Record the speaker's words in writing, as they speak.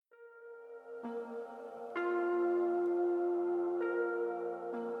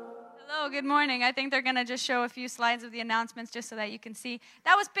good morning. I think they're going to just show a few slides of the announcements just so that you can see.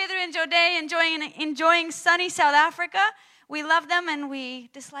 That was Pedro and Jode enjoying sunny South Africa. We love them and we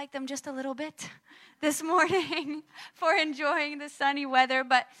dislike them just a little bit this morning for enjoying the sunny weather.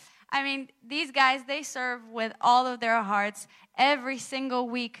 But, I mean, these guys, they serve with all of their hearts. Every single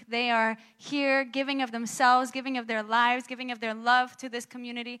week, they are here giving of themselves, giving of their lives, giving of their love to this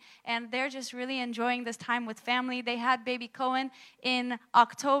community, and they're just really enjoying this time with family. They had baby Cohen in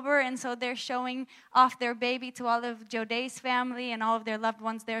October, and so they're showing off their baby to all of Jode's family and all of their loved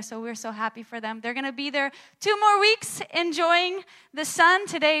ones there, so we're so happy for them. They're going to be there 2 more weeks enjoying the sun.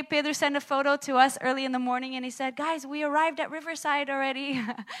 Today, Pedro sent a photo to us early in the morning, and he said, guys, we arrived at Riverside already,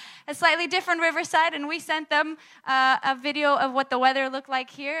 a slightly different Riverside, and we sent them a video of what the weather looked like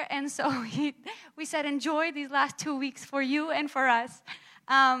here, and so we said enjoy these last 2 weeks for you and for us.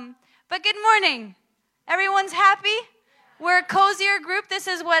 But good morning. Everyone's happy? We're a cozier group. This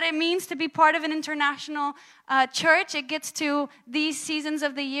is what it means to be part of an international church. It gets to these seasons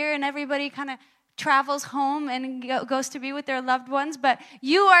of the year and everybody kind of travels home and goes to be with their loved ones. But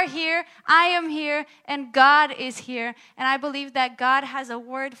you are here, I am here, and God is here. And I believe that God has a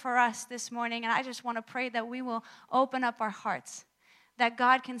word for us this morning. And I just want to pray that we will open up our hearts, that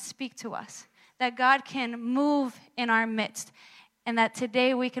God can speak to us, that God can move in our midst, and that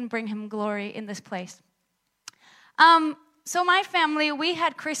today we can bring him glory in this place. So my family, we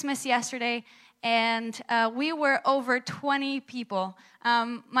had Christmas yesterday, and we were over 20 people.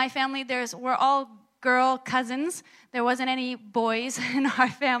 My family, we're all girl cousins. There wasn't any boys in our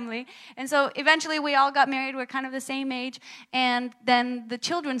family. And so eventually we all got married. We're kind of the same age. And then the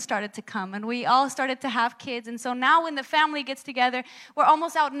children started to come, and we all started to have kids. And so now when the family gets together, we're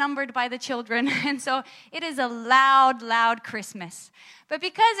almost outnumbered by the children. And so it is a loud, loud Christmas. But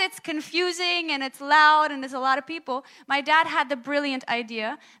because it's confusing and it's loud and there's a lot of people, my dad had the brilliant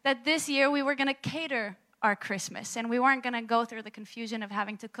idea that this year we were going to cater our Christmas, and we weren't going to go through the confusion of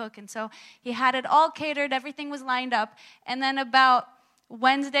having to cook. And so he had it all catered, everything was lined up, and then about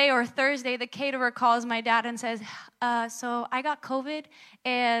Wednesday or Thursday, the caterer calls my dad and says, so I got COVID,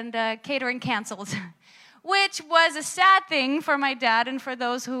 and catering canceled. Which was a sad thing for my dad and for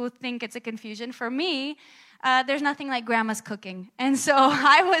those who think it's a confusion. For me, there's nothing like grandma's cooking. And so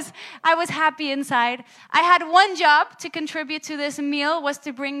I was happy inside. I had one job to contribute to this meal, was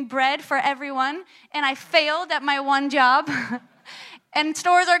to bring bread for everyone. And I failed at my one job. And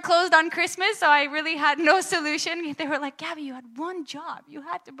stores are closed on Christmas, so I really had no solution. They were like, Gabby, you had one job. You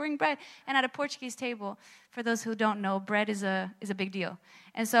had to bring bread. And at a Portuguese table, for those who don't know, bread is a big deal.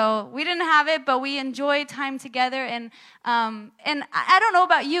 And so we didn't have it, but we enjoyed time together. And I don't know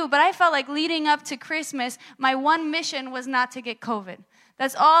about you, but I felt like leading up to Christmas, my one mission was not to get COVID.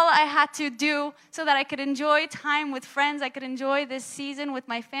 That's all I had to do so that I could enjoy time with friends. I could enjoy this season with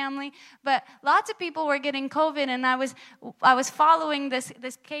my family. But lots of people were getting COVID, and I was following this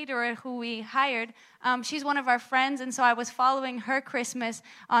caterer who we hired. She's one of our friends, and so I was following her Christmas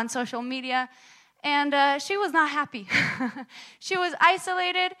on social media. And she was not happy. She was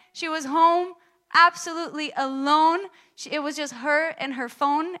isolated. She was home, absolutely alone. It was just her and her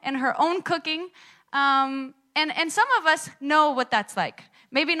phone and her own cooking. And some of us know what that's like.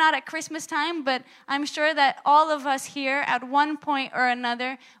 Maybe not at Christmas time, but I'm sure that all of us here at one point or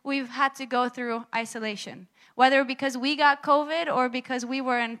another, we've had to go through isolation. Whether because we got COVID or because we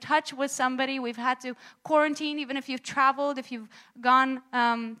were in touch with somebody, we've had to quarantine, even if you've traveled, if you've gone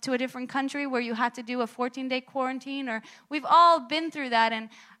to a different country where you had to do a 14-day quarantine, or we've all been through that.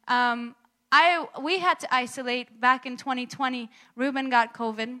 And we had to isolate back in 2020. Ruben got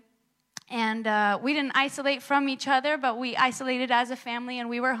COVID. And we didn't isolate from each other, but we isolated as a family, and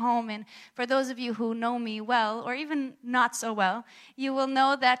we were home. And for those of you who know me well, or even not so well, you will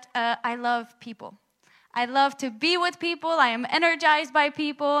know that I love people. I love to be with people. I am energized by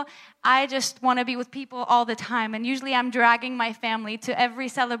people. I just want to be with people all the time. And usually I'm dragging my family to every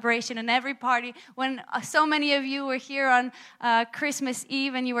celebration and every party. When so many of you were here on Christmas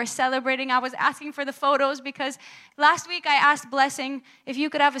Eve and you were celebrating, I was asking for the photos because last week I asked Blessing, if you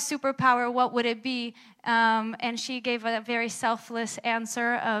could have a superpower, what would it be? And she gave a very selfless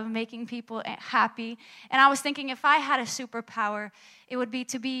answer of making people happy. And I was thinking, if I had a superpower, it would be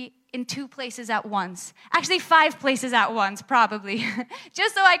to be in 2 places at once. Actually, 5 places at once, probably.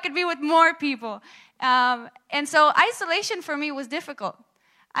 Just so I could be with more people. And so isolation for me was difficult.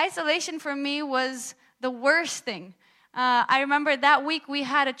 Isolation for me was the worst thing. I remember that week we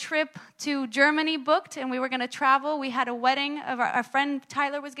had a trip to Germany booked, and we were going to travel. We had a wedding of our friend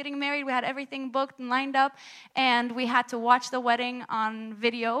Tyler was getting married. We had everything booked and lined up, and we had to watch the wedding on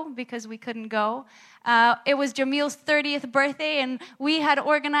video because we couldn't go. It was Jamil's 30th birthday, and we had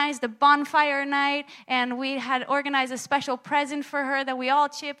organized a bonfire night, and we had organized a special present for her that we all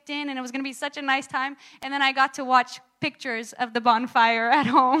chipped in, and it was going to be such a nice time. And then I got to watch pictures of the bonfire at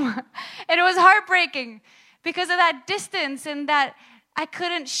home, and it was heartbreaking. Because of that distance and that I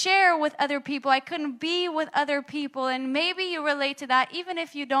couldn't share with other people. I couldn't be with other people. And maybe you relate to that, even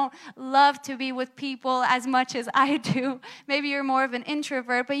if you don't love to be with people as much as I do. Maybe you're more of an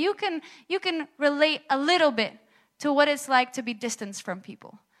introvert, but you can relate a little bit to what it's like to be distanced from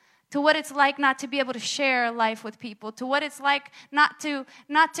people, to what it's like not to be able to share life with people, to what it's like not to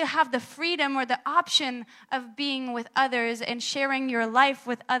have the freedom or the option of being with others and sharing your life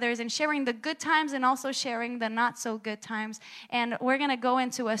with others and sharing the good times and also sharing the not so good times. And we're going to go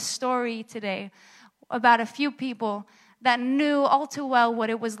into a story today about a few people that knew all too well what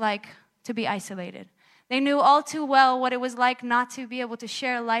it was like to be isolated. They knew all too well what it was like not to be able to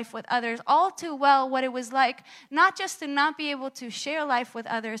share life with others, all too well what it was like not just to not be able to share life with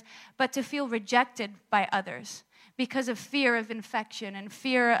others, but to feel rejected by others because of fear of infection and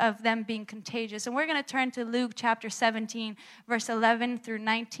fear of them being contagious. And we're going to turn to Luke chapter 17, verse 11 through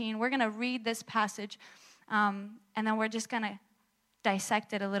 19. We're going to read this passage, and then we're just going to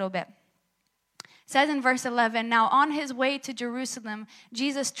dissect it a little bit. It says in verse 11, "Now on his way to Jerusalem,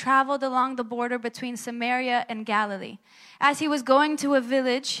 Jesus traveled along the border between Samaria and Galilee. As he was going to a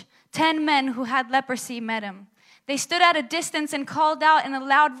village, 10 men who had leprosy met him. They stood at a distance and called out in a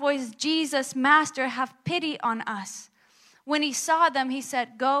loud voice, 'Jesus, Master, have pity on us.' When he saw them, he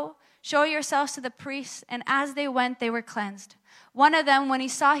said, 'Go, show yourselves to the priests.' And as they went, they were cleansed. One of them, when he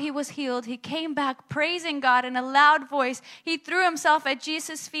saw he was healed, he came back praising God in a loud voice. He threw himself at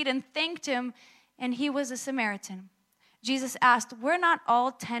Jesus' feet and thanked him, and he was a Samaritan. Jesus asked, 'Were not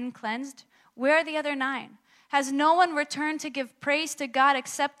all 10 cleansed? Where are the other 9? Has no one returned to give praise to God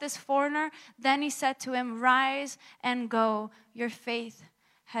except this foreigner?' Then he said to him, 'Rise and go. Your faith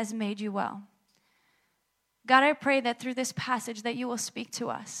has made you well.'" God, I pray that through this passage that you will speak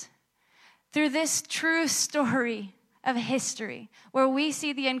to us. Through this true story of history, where we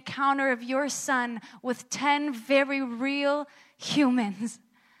see the encounter of your son with 10 very real humans.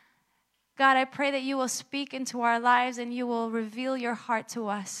 God, I pray that you will speak into our lives and you will reveal your heart to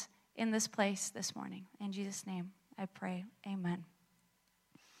us in this place this morning. In Jesus' name, I pray. Amen.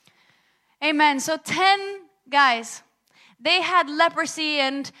 Amen. So 10 guys, they had leprosy,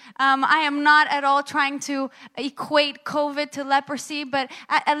 and I am not at all trying to equate COVID to leprosy, but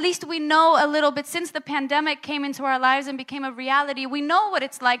at least we know a little bit. Since the pandemic came into our lives and became a reality, we know what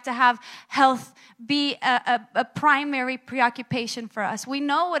it's like to have health be a primary preoccupation for us. We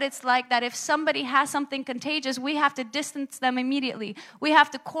know what it's like that if somebody has something contagious, we have to distance them immediately. We have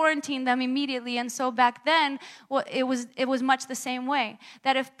to quarantine them immediately. And so back then, well, it was much the same way.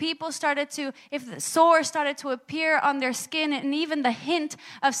 That if the sores started to appear on their skin, and even the hint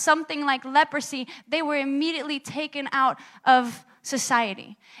of something like leprosy, they were immediately taken out of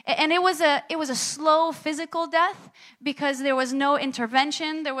society. And it was a slow physical death because there was no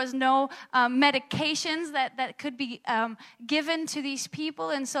intervention, there was no medications that could be given to these people,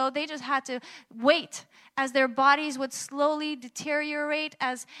 and so they just had to wait as their bodies would slowly deteriorate,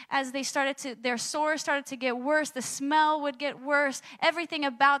 as their sores started to get worse, the smell would get worse, everything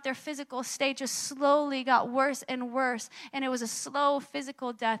about their physical state just slowly got worse and worse, and it was a slow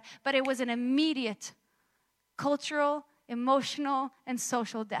physical death, but it was an immediate cultural, emotional, and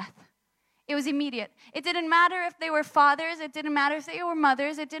social death. It was immediate. It didn't matter if they were fathers. It didn't matter if they were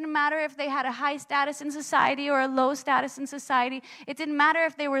mothers. It didn't matter if they had a high status in society or a low status in society. It didn't matter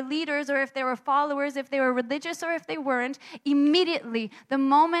if they were leaders or if they were followers, if they were religious or if they weren't. Immediately, the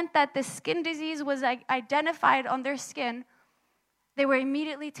moment that the skin disease was identified on their skin, they were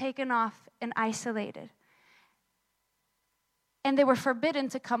immediately taken off and isolated. And they were forbidden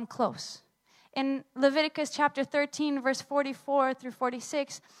to come close. In Leviticus chapter 13, verse 44 through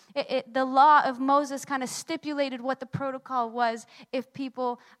 46, the law of Moses kind of stipulated what the protocol was if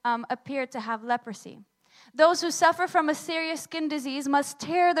people appeared to have leprosy. Those who suffer from a serious skin disease must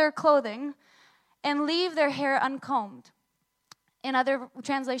tear their clothing and leave their hair uncombed. In other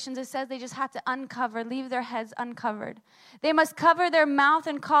translations, it says they just had to leave their heads uncovered. They must cover their mouth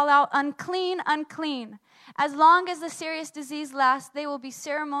and call out, "Unclean, unclean." As long as the serious disease lasts, they will be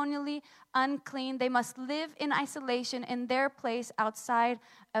ceremonially unclean. They must live in isolation in their place outside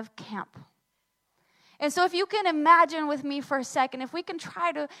of camp. And so if you can imagine with me for a second, if we can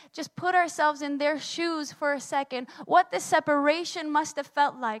try to just put ourselves in their shoes for a second, what this separation must have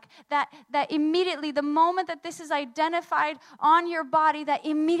felt like, that immediately, the moment that this is identified on your body, that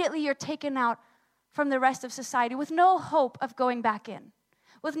immediately you're taken out from the rest of society with no hope of going back in,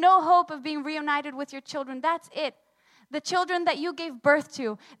 with no hope of being reunited with your children. That's it. The children that you gave birth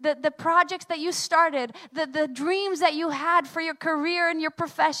to, the projects that you started, the dreams that you had for your career and your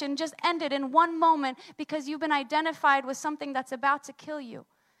profession just ended in one moment because you've been identified with something that's about to kill you.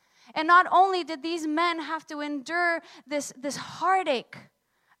 And not only did these men have to endure this heartache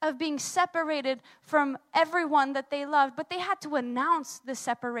of being separated from everyone that they loved, but they had to announce this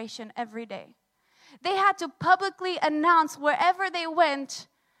separation every day. They had to publicly announce wherever they went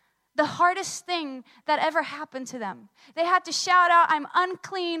the hardest thing that ever happened to them. They had to shout out, I'm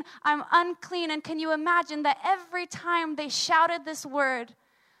unclean, I'm unclean. And can you imagine that every time they shouted this word,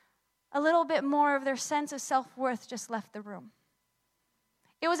 a little bit more of their sense of self-worth just left the room.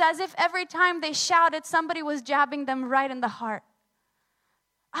 It was as if every time they shouted, somebody was jabbing them right in the heart.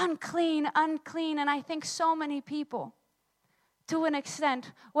 Unclean, unclean. And I think so many people, to an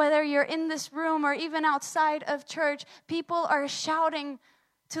extent, whether you're in this room or even outside of church, people are shouting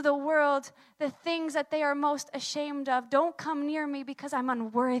to the world the things that they are most ashamed of. Don't come near me because I'm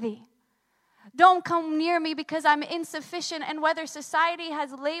unworthy. Don't come near me because I'm insufficient. And whether society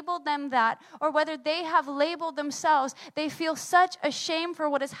has labeled them that or whether they have labeled themselves, they feel such a shame for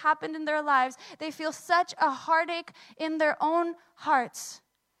what has happened in their lives. They feel such a heartache in their own hearts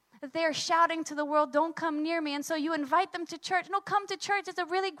that they are shouting to the world, don't come near me. And so you invite them to church. No, come to church. It's a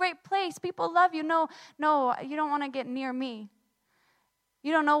really great place. People love you. No, you don't want to get near me.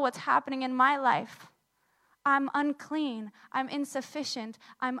 You don't know what's happening in my life. I'm unclean. I'm insufficient.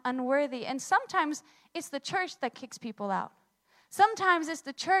 I'm unworthy. And sometimes it's the church that kicks people out. Sometimes it's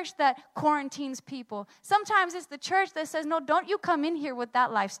the church that quarantines people. Sometimes it's the church that says, no, don't you come in here with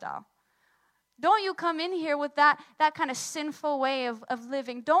that lifestyle. Don't you come in here with that kind of sinful way of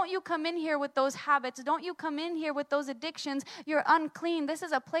living. Don't you come in here with those habits. Don't you come in here with those addictions. You're unclean. This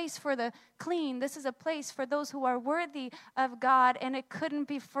is a place for the clean. This is a place for those who are worthy of God, and it couldn't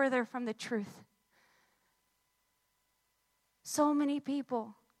be further from the truth. So many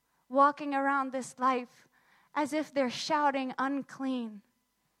people walking around this life as if they're shouting unclean.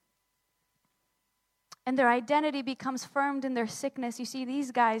 And their identity becomes firmed in their sickness. You see,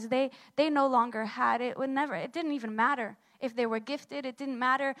 these guys, they no longer had it. It didn't even matter if they were gifted. It didn't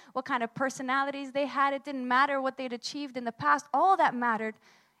matter what kind of personalities they had. It didn't matter what they'd achieved in the past. All that mattered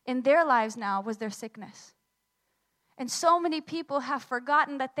in their lives now was their sickness. And so many people have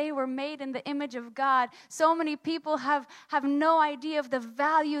forgotten that they were made in the image of God. So many people have no idea of the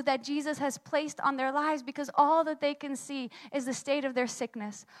value that Jesus has placed on their lives because all that they can see is the state of their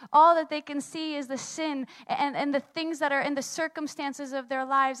sickness. All that they can see is the sin and the things that are in the circumstances of their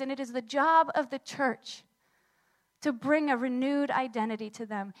lives. And it is the job of the church to bring a renewed identity to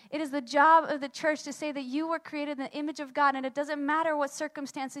them. It is the job of the church to say that you were created in the image of God, and it doesn't matter what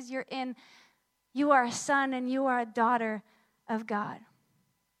circumstances you're in. You are a son and you are a daughter of God.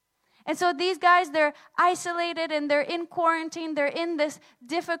 And so these guys, they're isolated and they're in quarantine. They're in this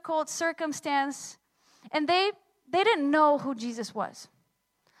difficult circumstance. And they didn't know who Jesus was.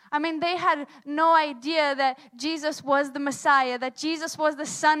 I mean, they had no idea that Jesus was the Messiah, that Jesus was the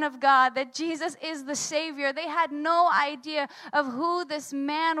Son of God, that Jesus is the Savior. They had no idea of who this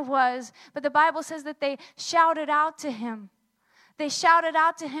man was. But the Bible says that they shouted out to him. They shouted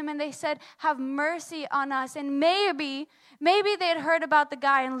out to him and they said, have mercy on us. And maybe they had heard about the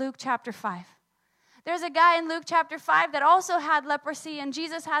guy in Luke chapter 5. There's a guy in Luke chapter 5 that also had leprosy, and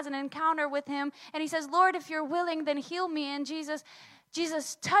Jesus has an encounter with him. And he says, Lord, if you're willing, then heal me. And Jesus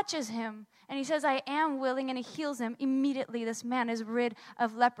touches him and he says, I am willing, and he heals him. Immediately, this man is rid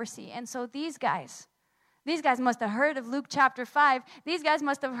of leprosy. And so these guys must have heard of Luke chapter 5. These guys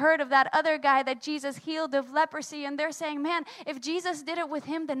must have heard of that other guy that Jesus healed of leprosy. And they're saying, man, if Jesus did it with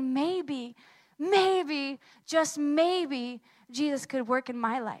him, then maybe, just maybe, Jesus could work in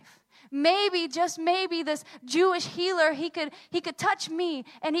my life. Maybe, just maybe, this Jewish healer, he could touch me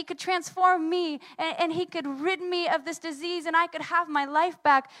and he could transform me and he could rid me of this disease and I could have my life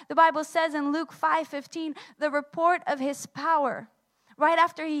back. The Bible says in Luke 5:15, the report of his power. Right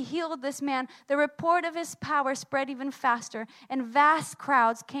after he healed this man, the report of his power spread even faster, and vast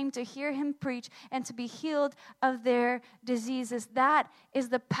crowds came to hear him preach and to be healed of their diseases. That is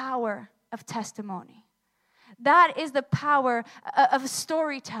the power of testimony. That is the power of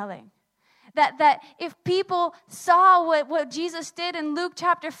storytelling. That if people saw what Jesus did in Luke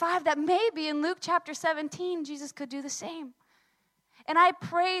chapter 5, that maybe in Luke chapter 17, Jesus could do the same. And I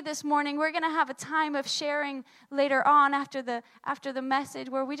pray this morning, we're going to have a time of sharing later on after the message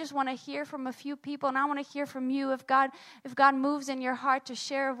where we just want to hear from a few people, and I want to hear from you if God moves in your heart to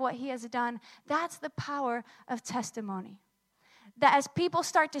share of what he has done. That's the power of testimony. That as people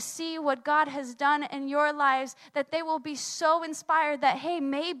start to see what God has done in your lives, that they will be so inspired that, hey,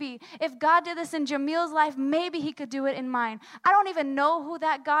 maybe if God did this in Jamil's life, maybe he could do it in mine. I don't even know who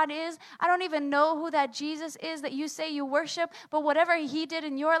that God is. I don't even know who that Jesus is that you say you worship, but whatever he did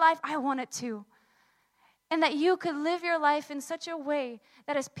in your life, I want it too. And that you could live your life in such a way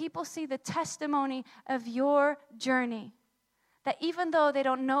that as people see the testimony of your journey, that even though they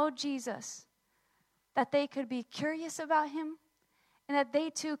don't know Jesus, that they could be curious about him, and that they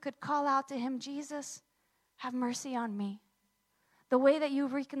too could call out to him, Jesus, have mercy on me. The way that you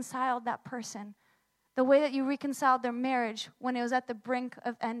reconciled that person, the way that you reconciled their marriage when it was at the brink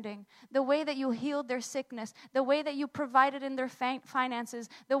of ending, the way that you healed their sickness, the way that you provided in their finances,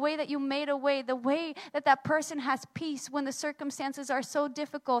 the way that you made a way, the way that that person has peace when the circumstances are so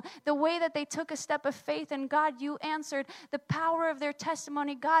difficult, the way that they took a step of faith and God, you answered, the power of their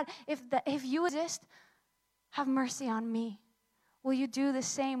testimony. God, if you exist, have mercy on me. Will you do the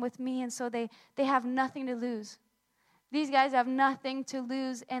same with me? And so they have nothing to lose. These guys have nothing to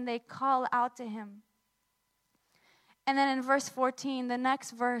lose, and they call out to him. And then in verse 14, the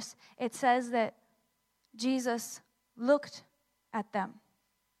next verse, it says that Jesus looked at them.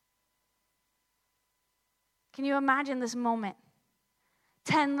 Can you imagine this moment?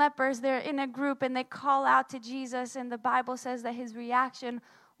 10 lepers, they're in a group, and they call out to Jesus, and the Bible says that his reaction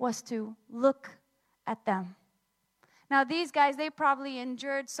was to look at them. Now, these guys, they probably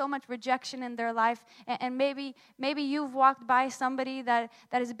endured so much rejection in their life, and maybe you've walked by somebody that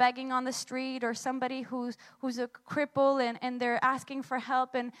is begging on the street, or somebody who's a cripple, and they're asking for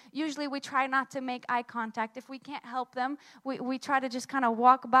help, and usually we try not to make eye contact. If we can't help them, we try to just kind of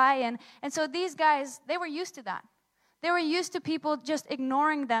walk by, and so these guys, they were used to that. They were used to people just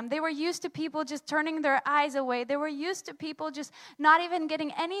ignoring them. They were used to people just turning their eyes away. They were used to people just not even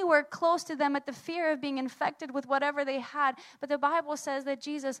getting anywhere close to them at the fear of being infected with whatever they had. But the Bible says that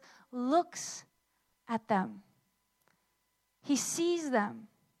Jesus looks at them. He sees them.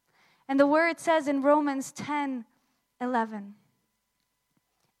 And the word says in Romans 10:11,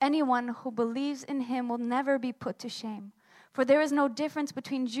 anyone who believes in him will never be put to shame. For there is no difference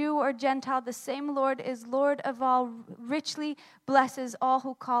between Jew or Gentile. The same Lord is Lord of all, richly blesses all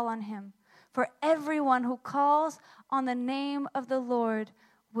who call on him. For everyone who calls on the name of the Lord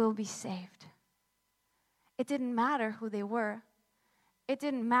will be saved. It didn't matter who they were. It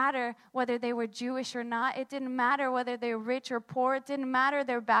didn't matter whether they were Jewish or not. It didn't matter whether they were rich or poor. It didn't matter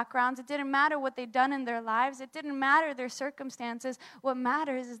their backgrounds. It didn't matter what they'd done in their lives. It didn't matter their circumstances. What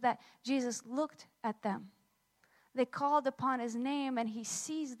matters is that Jesus looked at them. They called upon his name, and he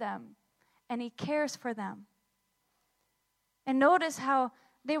sees them, and he cares for them. And notice how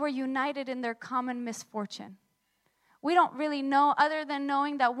they were united in their common misfortune. We don't really know, other than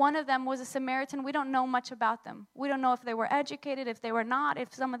knowing that one of them was a Samaritan, we don't know much about them. We don't know if they were educated, if they were not,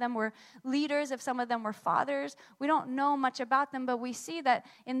 if some of them were leaders, if some of them were fathers. We don't know much about them, but we see that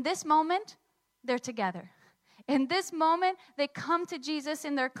in this moment, they're together. In this moment, they come to Jesus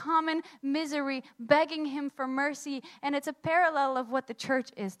in their common misery, begging him for mercy, and it's a parallel of what the church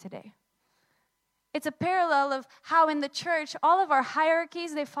is today. It's a parallel of how in the church, all of our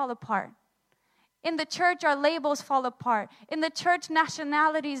hierarchies, they fall apart. In the church, our labels fall apart. In the church,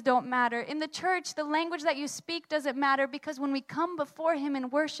 nationalities don't matter. In the church, the language that you speak doesn't matter, because when we come before him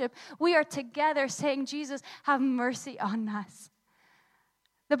in worship, we are together saying, Jesus, have mercy on us.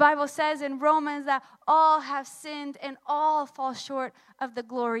 The Bible says in Romans that all have sinned and all fall short of the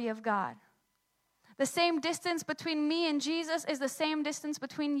glory of God. The same distance between me and Jesus is the same distance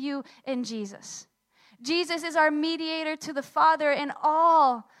between you and Jesus. Jesus is our mediator to the Father, and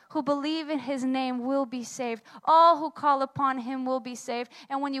all who believe in his name will be saved. All who call upon him will be saved.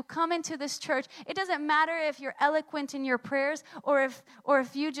 And when you come into this church, it doesn't matter if you're eloquent in your prayers or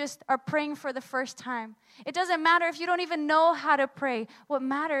if you just are praying for the first time. It doesn't matter if you don't even know how to pray. What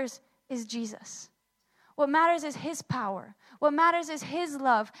matters is Jesus. What matters is his power. What matters is his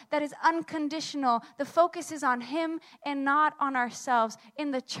love that is unconditional. The focus is on him and not on ourselves.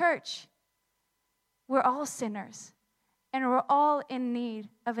 In the church, we're all sinners, and we're all in need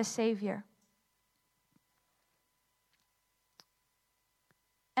of a Savior.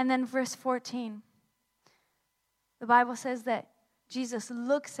 And then verse 14, the Bible says that Jesus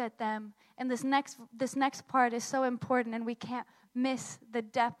looks at them, and this next part is so important, and we can't miss the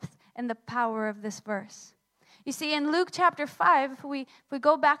depth and the power of this verse. You see, in Luke chapter 5, if we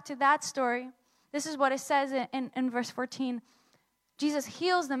go back to that story, this is what it says in verse 14. Jesus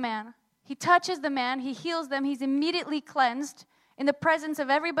heals the man. He touches the man. He heals them. He's immediately cleansed in the presence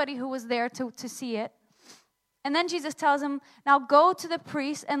of everybody who was there to see it. And then Jesus tells him, now go to the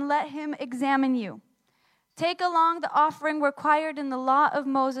priest and let him examine you. Take along the offering required in the law of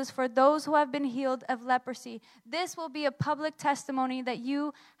Moses for those who have been healed of leprosy. This will be a public testimony that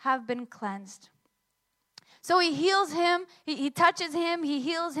you have been cleansed. So he heals him, he touches him, he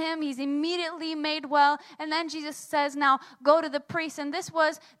heals him, he's immediately made well. And then Jesus says, now go to the priest. And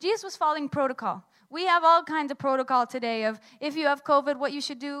Jesus was following protocol. We have all kinds of protocol today of if you have COVID, what you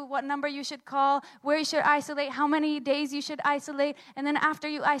should do, what number you should call, where you should isolate, how many days you should isolate. And then after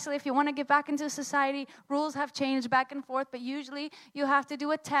you isolate, if you want to get back into society, rules have changed back and forth. But usually you have to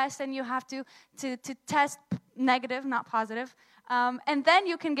do a test and you have to test negative, not positive. And then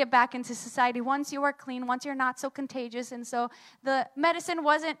you can get back into society once you are clean, once you're not so contagious. And so the medicine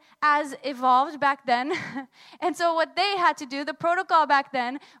wasn't as evolved back then. And so what they had to do, the protocol back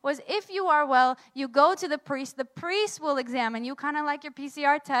then, was if you are well, you go to the priest. The priest will examine you, kind of like your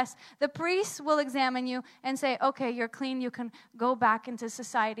PCR test. The priest will examine you and say, okay, you're clean. You can go back into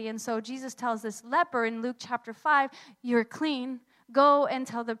society. And so Jesus tells this leper in Luke chapter 5, you're clean. Go and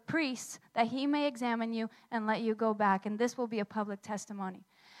tell the priest that he may examine you and let you go back. And this will be a public testimony.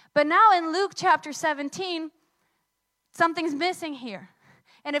 But now in Luke chapter 17, something's missing here.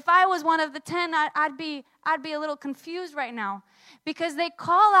 And if I was one of the 10, I'd be a little confused right now. Because they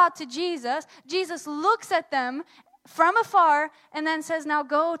call out to Jesus. Jesus looks at them from afar and then says, now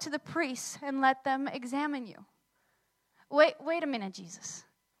go to the priest and let them examine you. Wait a minute, Jesus.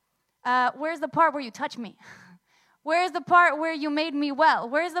 Where's the part where you touch me? Where's the part where you made me well?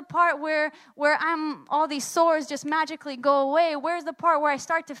 Where's the part where all these sores just magically go away? Where's the part where I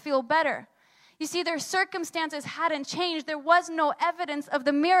start to feel better? You see, their circumstances hadn't changed. There was no evidence of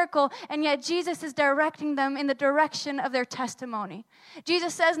the miracle, and yet Jesus is directing them in the direction of their testimony.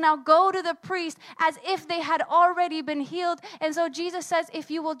 Jesus says, now go to the priest as if they had already been healed. And so Jesus says,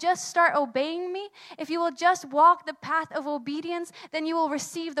 if you will just start obeying me, if you will just walk the path of obedience, then you will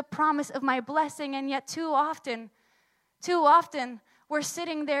receive the promise of my blessing. And yet too often, we're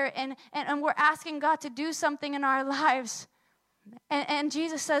sitting there and we're asking God to do something in our lives. And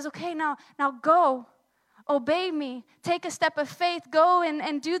Jesus says, okay, now go, obey me, take a step of faith, go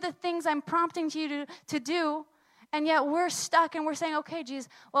and do the things I'm prompting you to do. And yet we're stuck and we're saying, okay, Jesus,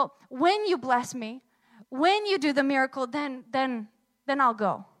 well, when you bless me, when you do the miracle, then I'll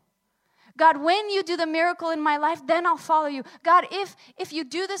go. God, when you do the miracle in my life, then I'll follow you. God, if you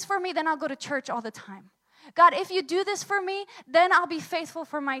do this for me, then I'll go to church all the time. God, if you do this for me, then I'll be faithful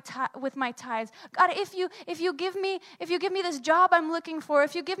with my tithes. God, if you give me this job I'm looking for,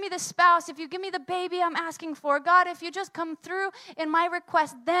 if you give me the spouse, if you give me the baby I'm asking for, God, if you just come through in my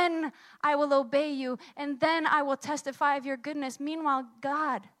request, then I will obey you, and then I will testify of your goodness. Meanwhile,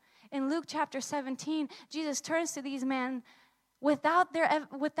 God, in Luke chapter 17, Jesus turns to these men without there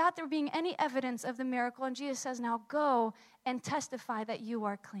being any evidence of the miracle, and Jesus says, now go and testify that you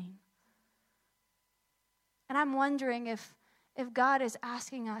are clean. And I'm wondering if God is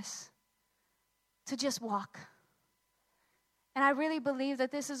asking us to just walk. And I really believe that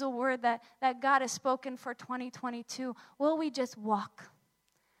this is a word that God has spoken for 2022. Will we just walk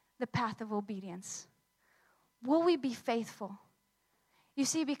the path of obedience? Will we be faithful? You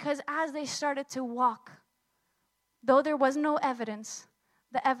see, because as they started to walk, though there was no evidence,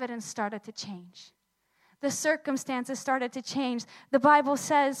 the evidence started to change. The circumstances started to change. The Bible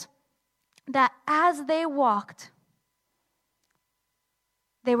says that as they walked,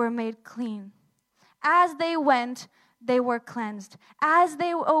 they were made clean. As they went, they were cleansed. As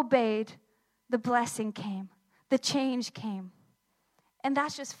they obeyed, the blessing came. The change came. And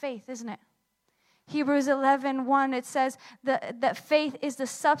that's just faith, isn't it? Hebrews 11:1, it says that faith is the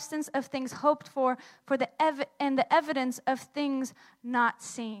substance of things hoped for and the evidence of things not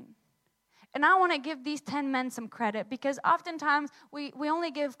seen. And I want to give these 10 men some credit, because oftentimes we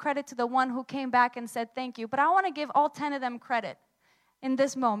only give credit to the one who came back and said thank you. But I want to give all 10 of them credit in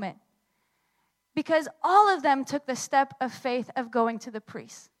this moment, because all of them took the step of faith of going to the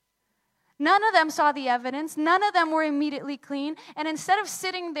priest. None of them saw the evidence. None of them were immediately clean. And instead of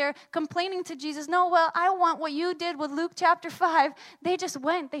sitting there complaining to Jesus, no, well, I want what you did with Luke chapter 5, they just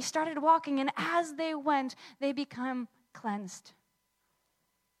went. They started walking. And as they went, they become cleansed.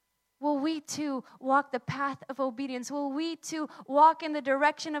 Will we too walk the path of obedience? Will we too walk in the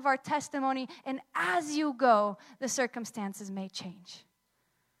direction of our testimony? And as you go, the circumstances may change.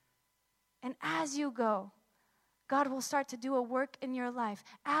 And as you go, God will start to do a work in your life.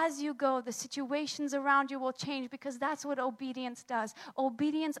 As you go, the situations around you will change, because that's what obedience does.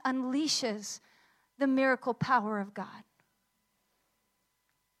 Obedience unleashes the miracle power of God.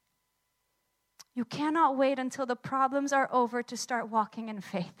 You cannot wait until the problems are over to start walking in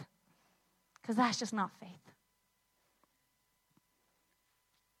faith, because that's just not faith.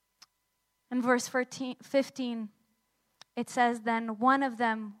 In verse 15, it says, then one of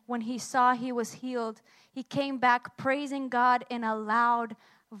them, when he saw he was healed, he came back praising God in a loud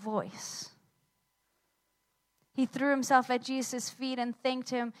voice. He threw himself at Jesus' feet and thanked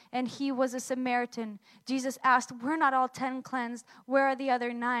him, and he was a Samaritan. Jesus asked, were not all 10 cleansed? Where are the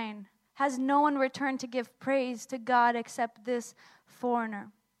other 9? Has no one returned to give praise to God except this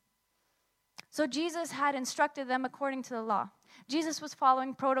foreigner? So Jesus had instructed them according to the law. Jesus was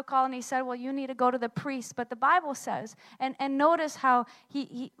following protocol, and he said, well, you need to go to the priest. But the Bible says, and notice how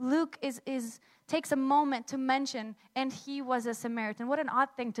Luke takes a moment to mention, and he was a Samaritan. What an odd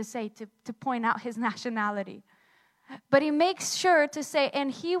thing to say, to point out his nationality. But he makes sure to say, and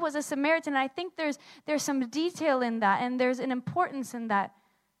he was a Samaritan. And I think there's some detail in that, and there's an importance in that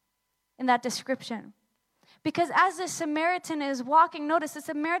description. Because as the Samaritan is walking, notice the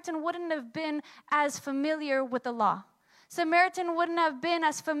Samaritan wouldn't have been as familiar with the law. Samaritan wouldn't have been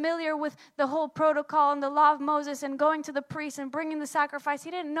as familiar with the whole protocol and the law of Moses and going to the priest and bringing the sacrifice.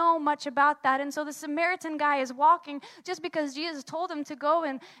 He didn't know much about that. And so the Samaritan guy is walking just because Jesus told him to go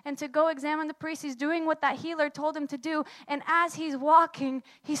and to go examine the priest. He's doing what that healer told him to do. And as he's walking,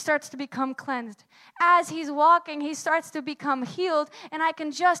 he starts to become cleansed. As he's walking, he starts to become healed. And I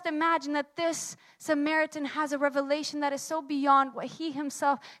can just imagine that this Samaritan has a revelation that is so beyond what he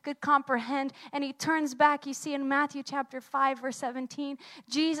himself could comprehend. And he turns back. You see in Matthew chapter 5, verse 17,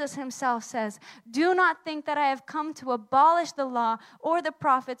 Jesus himself says, do not think that I have come to abolish the law or the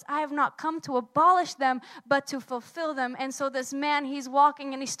prophets. I have not come to abolish them, but to fulfill them. And so this man, he's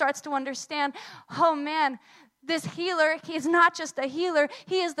walking and he starts to understand, oh man, this healer, he is not just a healer,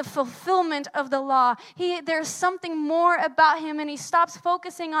 he is the fulfillment of the law. There's something more about him, and he stops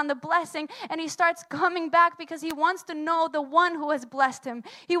focusing on the blessing, and he starts coming back because he wants to know the one who has blessed him.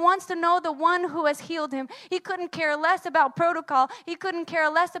 He wants to know the one who has healed him. He couldn't care less about protocol. He couldn't care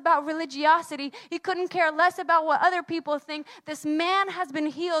less about religiosity. He couldn't care less about what other people think. This man has been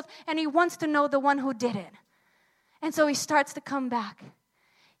healed, and he wants to know the one who did it. And so he starts to come back.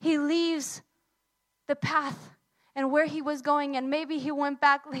 He leaves the path and where he was going, and maybe he went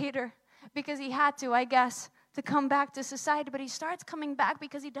back later because he had to, I guess, to come back to society, but he starts coming back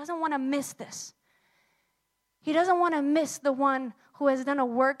because he doesn't want to miss this. He doesn't want to miss the one who has done a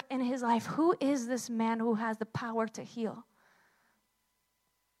work in his life. Who is this man who has the power to heal?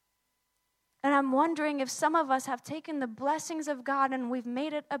 And I'm wondering if some of us have taken the blessings of God and we've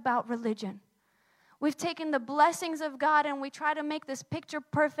made it about religion. We've taken the blessings of God and we try to make this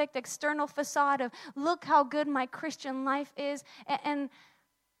picture-perfect external facade of, look how good my Christian life is. And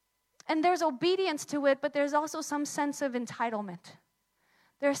there's obedience to it, but there's also some sense of entitlement.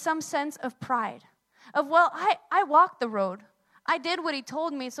 There's some sense of pride. Of, well, I walked the road. I did what he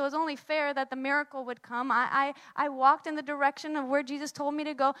told me, so it's only fair that the miracle would come. I walked in the direction of where Jesus told me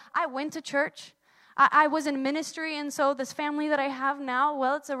to go. I went to church. I was in ministry, and so this family that I have now,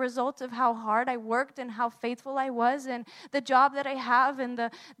 well, it's a result of how hard I worked and how faithful I was, and the job that I have, and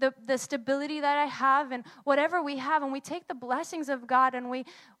the stability that I have, and whatever we have, and we take the blessings of God and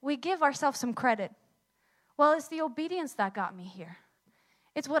we give ourselves some credit. Well, it's the obedience that got me here.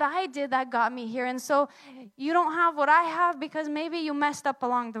 It's what I did that got me here, and so you don't have what I have because maybe you messed up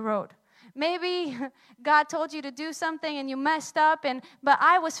along the road. Maybe God told you to do something and you messed up, but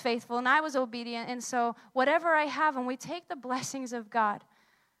I was faithful and I was obedient. And so whatever I have, and we take the blessings of God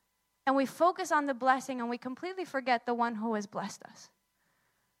and we focus on the blessing and we completely forget the one who has blessed us.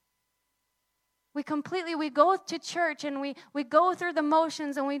 We go to church and we go through the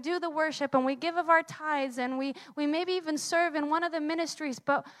motions and we do the worship and we give of our tithes and we maybe even serve in one of the ministries,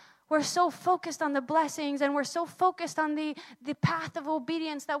 but we're so focused on the blessings and we're so focused on the path of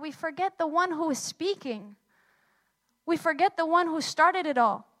obedience that we forget the one who is speaking. We forget the one who started it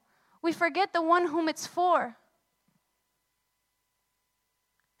all. We forget the one whom it's for.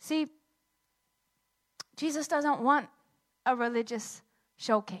 See, Jesus doesn't want a religious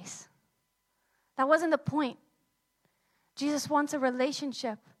showcase. That wasn't the point. Jesus wants a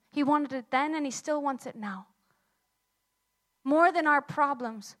relationship. He wanted it then and he still wants it now. More than our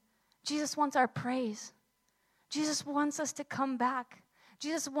problems, Jesus wants our praise. Jesus wants us to come back.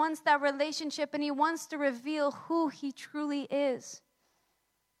 Jesus wants that relationship, and he wants to reveal who he truly is.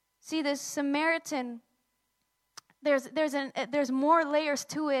 See, this Samaritan, there's more layers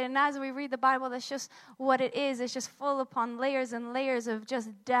to it, and as we read the Bible, that's just what it is. It's just full upon layers and layers of just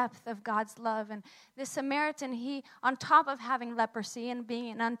depth of God's love. And this Samaritan, he, on top of having leprosy and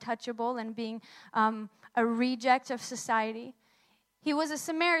being an untouchable and being a reject of society, He was a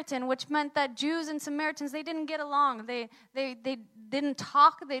Samaritan, which meant that Jews and Samaritans, they didn't get along. They didn't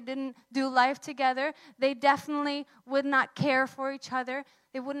talk. They didn't do life together. They definitely would not care for each other.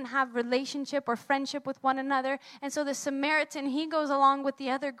 They wouldn't have relationship or friendship with one another. And so the Samaritan, he goes along with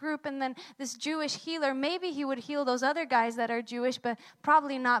the other group. And then this Jewish healer, maybe he would heal those other guys that are Jewish, but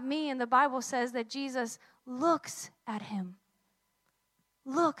probably not me. And the Bible says that Jesus looks at him,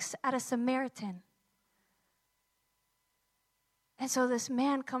 looks at a Samaritan. And so this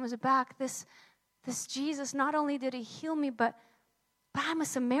man comes back, this Jesus, not only did he heal me, but I'm a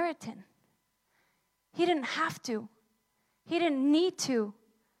Samaritan. He didn't have to. He didn't need to.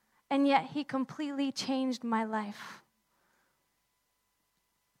 And yet he completely changed my life.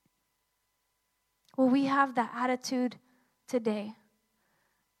 Will we have that attitude today?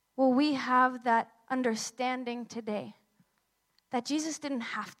 Will we have that understanding today that Jesus didn't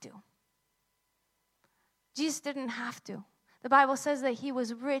have to? Jesus didn't have to. The Bible says that he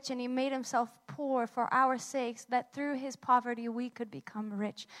was rich and he made himself poor for our sakes, that through his poverty we could become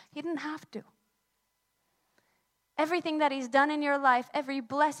rich. He didn't have to. Everything that he's done in your life, every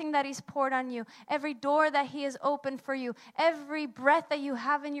blessing that he's poured on you, every door that he has opened for you, every breath that you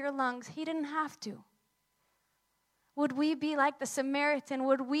have in your lungs, he didn't have to. Would we be like the Samaritan?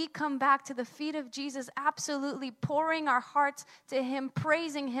 Would we come back to the feet of Jesus, absolutely pouring our hearts to him,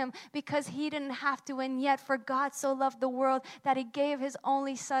 praising him because he didn't have to? And yet, for God so loved the world that he gave his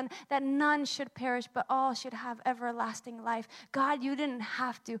only son, that none should perish, but all should have everlasting life. God, you didn't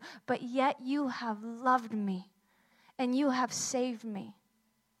have to, but yet you have loved me and you have saved me.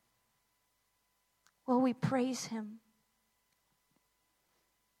 Will we praise him?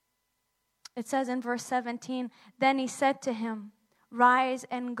 It says in verse 17, then he said to him, rise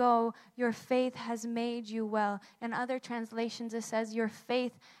and go, your faith has made you well. In other translations it says, your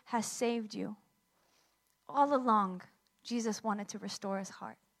faith has saved you. All along, Jesus wanted to restore his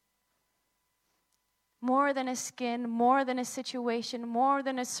heart. More than his skin, more than his situation, more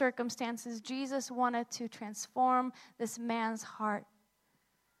than his circumstances, Jesus wanted to transform this man's heart.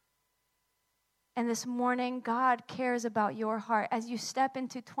 And this morning, God cares about your heart. As you step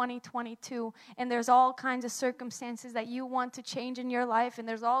into 2022, and there's all kinds of circumstances that you want to change in your life, and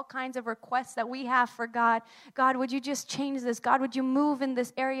there's all kinds of requests that we have for God. God, would you just change this? God, would you move in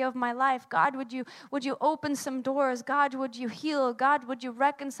this area of my life? God, would you open some doors? God, would you heal? God, would you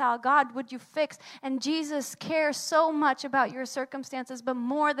reconcile? God, would you fix? And Jesus cares so much about your circumstances, but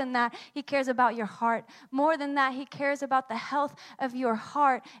more than that, he cares about your heart. More than that, he cares about the health of your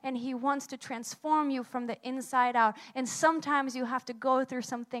heart, and he wants to transform you from the inside out. And sometimes you have to go through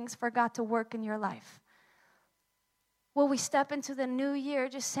some things for God to work in your life. Will we step into the new year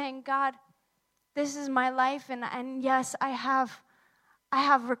just saying, God, this is my life, and yes, I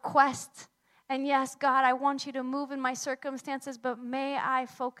have requests. And yes, God, I want you to move in my circumstances, but may I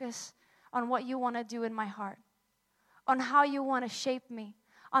focus on what you want to do in my heart, on how you want to shape me,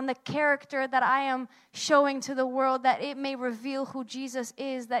 on the character that I am showing to the world, that it may reveal who Jesus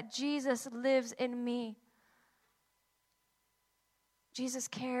is, that Jesus lives in me. Jesus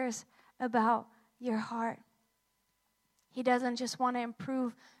cares about your heart. He doesn't just want to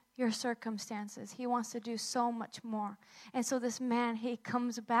improve your circumstances. He wants to do so much more. And so this man, he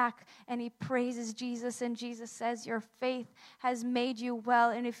comes back and he praises Jesus, and Jesus says, your faith has made you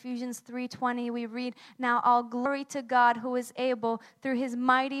well. In Ephesians 3:20, we read, now all glory to God who is able through his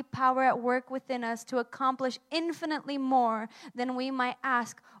mighty power at work within us to accomplish infinitely more than we might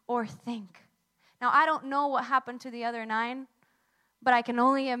ask or think. Now, I don't know what happened to the other 9, but I can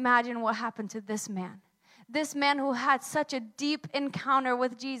only imagine what happened to this man. This man who had such a deep encounter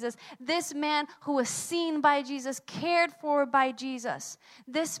with Jesus. This man who was seen by Jesus, cared for by Jesus.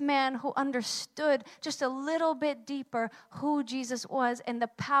 This man who understood just a little bit deeper who Jesus was and the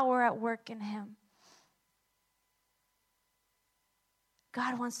power at work in him.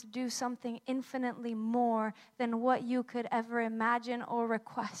 God wants to do something infinitely more than what you could ever imagine or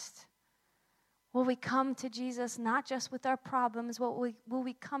request. Will we come to Jesus not just with our problems, will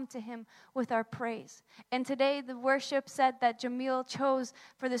we come to him with our praise? And today the worship set that Jamil chose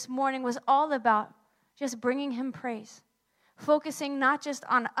for this morning was all about just bringing him praise. Focusing not just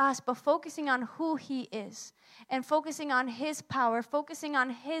on us, but focusing on who he is. And focusing on his power, focusing on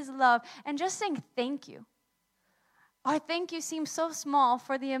his love, and just saying thank you. Our thank you seems so small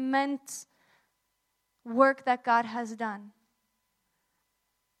for the immense work that God has done.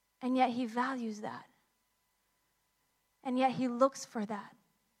 And yet he values that. And yet he looks for that.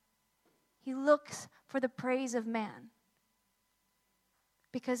 He looks for the praise of man.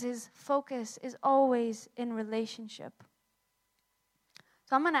 Because his focus is always in relationship.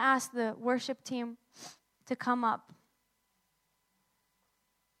 So I'm going to ask the worship team to come up.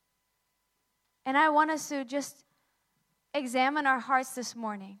 And I want us to just examine our hearts this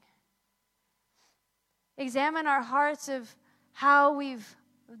morning. Examine our hearts of how we've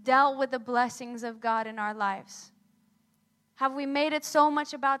dealt with the blessings of God in our lives. Have we made it so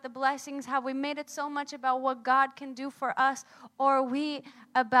much about the blessings? Have we made it so much about what God can do for us? Or are we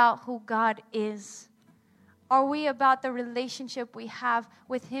about who God is? Are we about the relationship we have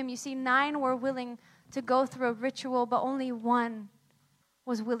with Him? You see, 9 were willing to go through a ritual, but only 1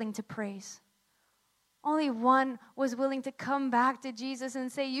 was willing to praise. Only 1 was willing to come back to Jesus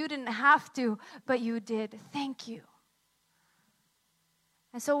and say, you didn't have to, but you did. Thank you.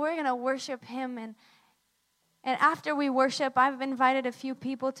 And so we're going to worship Him. And after we worship, I've invited a few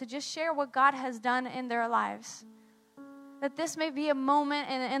people to just share what God has done in their lives. That this may be a moment,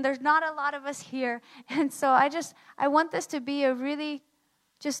 and there's not a lot of us here. And so I want this to be a really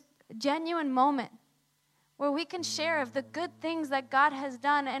just genuine moment where we can share of the good things that God has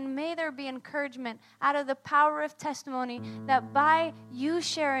done, and may there be encouragement out of the power of testimony that by you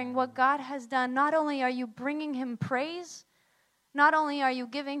sharing what God has done, not only are you bringing Him praise, not only are you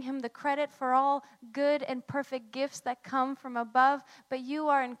giving Him the credit for all good and perfect gifts that come from above, but you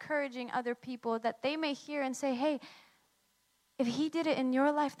are encouraging other people that they may hear and say, hey, if He did it in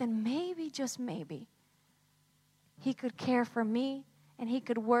your life, then maybe, just maybe, He could care for me and He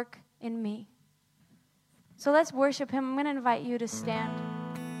could work in me. So let's worship Him. I'm going to invite you to stand.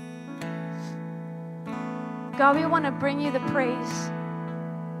 God, we want to bring you the praise.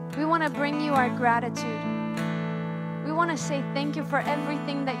 We want to bring you our gratitude. We want to say thank you for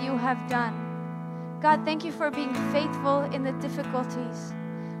everything that you have done. God, thank you for being faithful in the difficulties.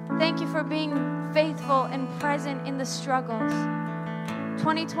 Thank you for being faithful and present in the struggles.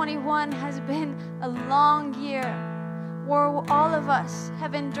 2021 has been a long year where all of us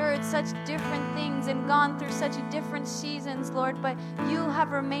have endured such different things and gone through such different seasons, Lord, but you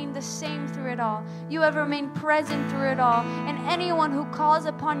have remained the same through it all. You have remained present through it all. And anyone who calls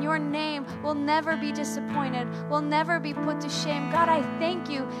upon your name will never be disappointed, will never be put to shame. God, I thank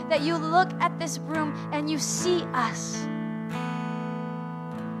you that you look at this room and you see us.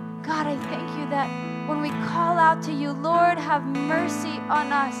 God, I thank you that when we call out to you, Lord, have mercy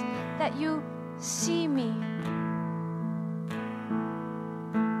on us, that you see me.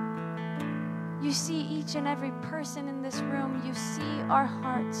 You see each and every person in this room. You see our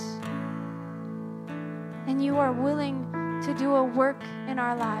hearts. And you are willing to do a work in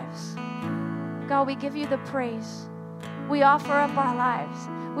our lives. God, we give you the praise. We offer up our lives.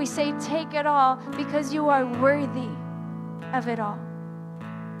 We say, take it all, because you are worthy of it all.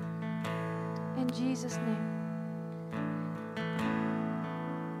 In Jesus' name.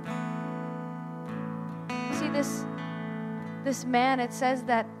 See, this man, it says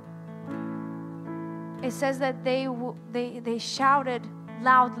that they shouted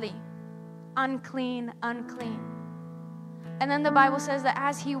loudly, unclean, unclean. And then the Bible says that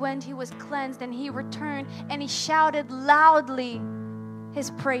as he went, he was cleansed, and he returned and he shouted loudly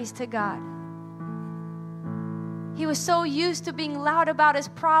his praise to God. He was so used to being loud about his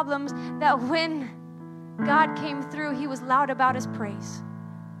problems that when God came through, he was loud about his praise.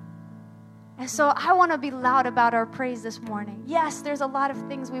 And so I want to be loud about our praise this morning. Yes, there's a lot of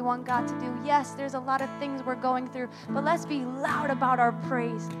things we want God to do. Yes, there's a lot of things we're going through. But let's be loud about our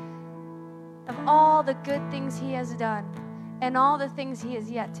praise of all the good things He has done and all the things He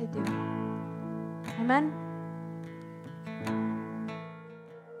is yet to do. Amen.